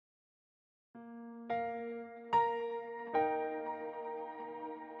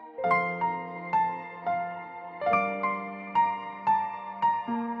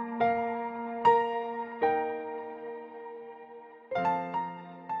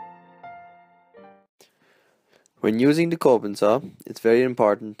When using the coping saw, it's very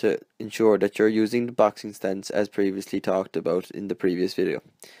important to ensure that you're using the boxing stance as previously talked about in the previous video.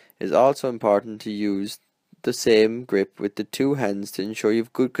 It is also important to use the same grip with the two hands to ensure you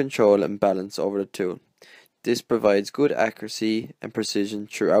have good control and balance over the tool. This provides good accuracy and precision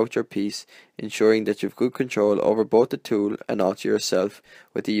throughout your piece, ensuring that you have good control over both the tool and also yourself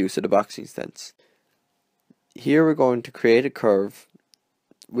with the use of the boxing stance. Here we're going to create a curve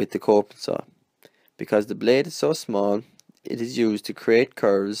with the coping saw. Because the blade is so small, it is used to create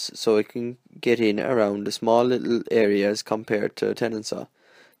curves so it can get in around the small little areas compared to a tenon saw.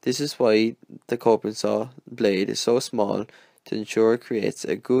 This is why the coping saw blade is so small, to ensure it creates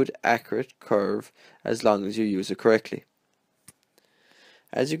a good accurate curve as long as you use it correctly.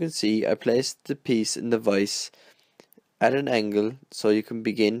 As you can see, I placed the piece in the vise at an angle so you can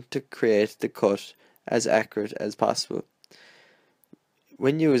begin to create the cut as accurate as possible.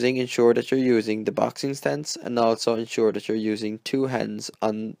 When using, ensure that you're using the boxing stance and also ensure that you're using two hands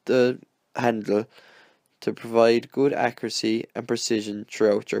on the handle to provide good accuracy and precision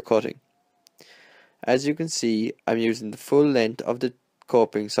throughout your cutting. As you can see, I'm using the full length of the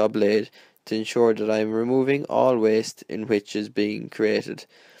coping saw blade to ensure that I'm removing all waste in which is being created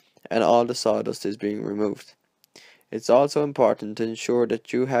and all the sawdust is being removed. It's also important to ensure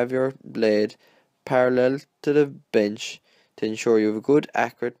that you have your blade parallel to the bench to ensure you have a good,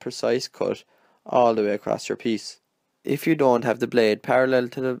 accurate, precise cut all the way across your piece. If you don't have the blade parallel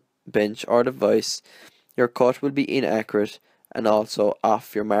to the bench or the vise, your cut will be inaccurate and also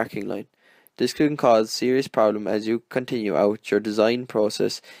off your marking line. This can cause serious problem as you continue out your design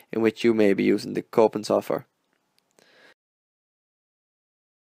process in which you may be using the coping saw for.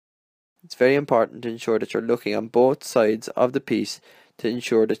 It's very important to ensure that you're looking on both sides of the piece to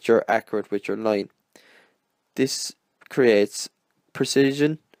ensure that you're accurate with your line. This creates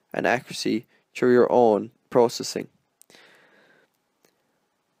precision and accuracy through your own processing.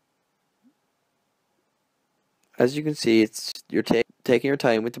 As you can see, you're taking your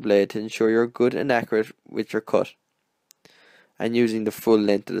time with the blade to ensure you're good and accurate with your cut and using the full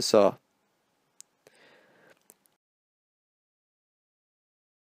length of the saw.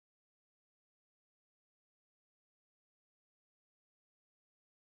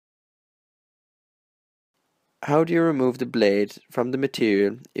 How do you remove the blade from the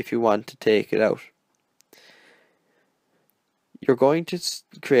material if you want to take it out? You're going to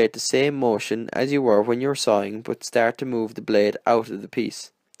create the same motion as you were when you were sawing, but start to move the blade out of the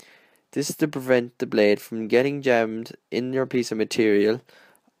piece. This is to prevent the blade from getting jammed in your piece of material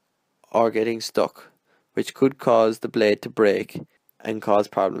or getting stuck, which could cause the blade to break and cause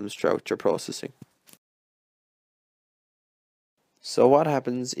problems throughout your processing. So what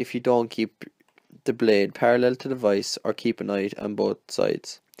happens if you don't keep the blade parallel to the vise or keep an eye on both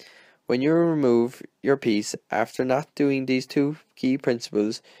sides? When you remove your piece after not doing these two key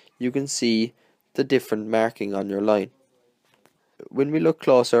principles, you can see the different marking on your line. When we look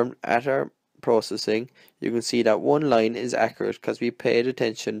closer at our processing, you can see that one line is accurate because we paid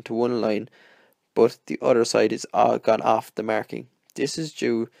attention to one line, but the other side is gone off the marking. This is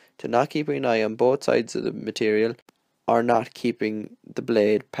due to not keeping an eye on both sides of the material or not keeping the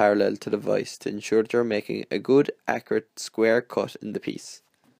blade parallel to the vise to ensure that you're making a good, accurate, square cut in the piece.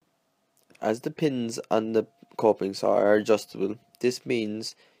 As the pins on the coping saw are adjustable, this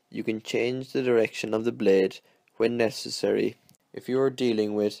means you can change the direction of the blade when necessary if you are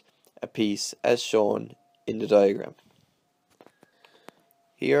dealing with a piece as shown in the diagram.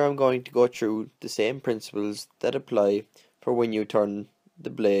 Here I'm going to go through the same principles that apply for when you turn the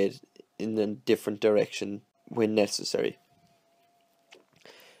blade in a different direction when necessary.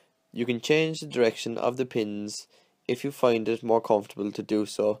 You can change the direction of the pins if you find it more comfortable to do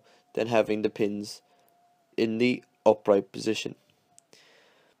so than having the pins in the upright position.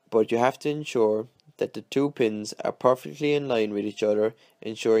 But you have to ensure that the two pins are perfectly in line with each other,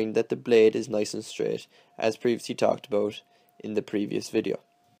 ensuring that the blade is nice and straight, as previously talked about in the previous video.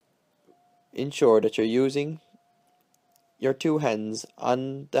 Ensure that you're using your two hands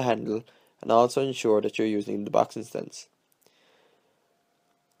on the handle and also ensure that you're using the boxing stance.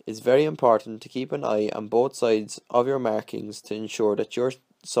 It's very important to keep an eye on both sides of your markings to ensure that your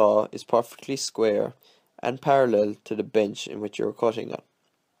saw is perfectly square and parallel to the bench in which you're cutting on.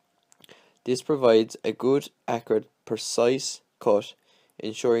 This provides a good, accurate, precise cut,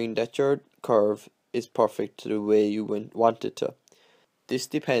 ensuring that your curve is perfect to the way you want it to. This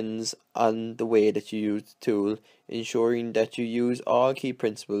depends on the way that you use the tool, ensuring that you use all key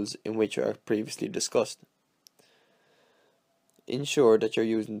principles in which are previously discussed. Ensure that you're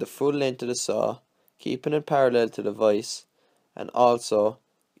using the full length of the saw, keeping it parallel to the vise, and also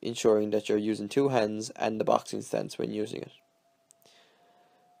ensuring that you're using two hands and the boxing stance when using it.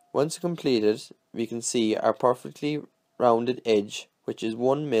 Once completed, we can see our perfectly rounded edge, which is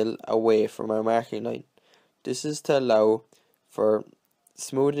 1 mm away from our marking line. This is to allow for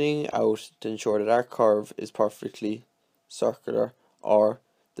smoothing out to ensure that our curve is perfectly circular or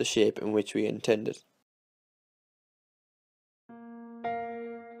the shape in which we intended.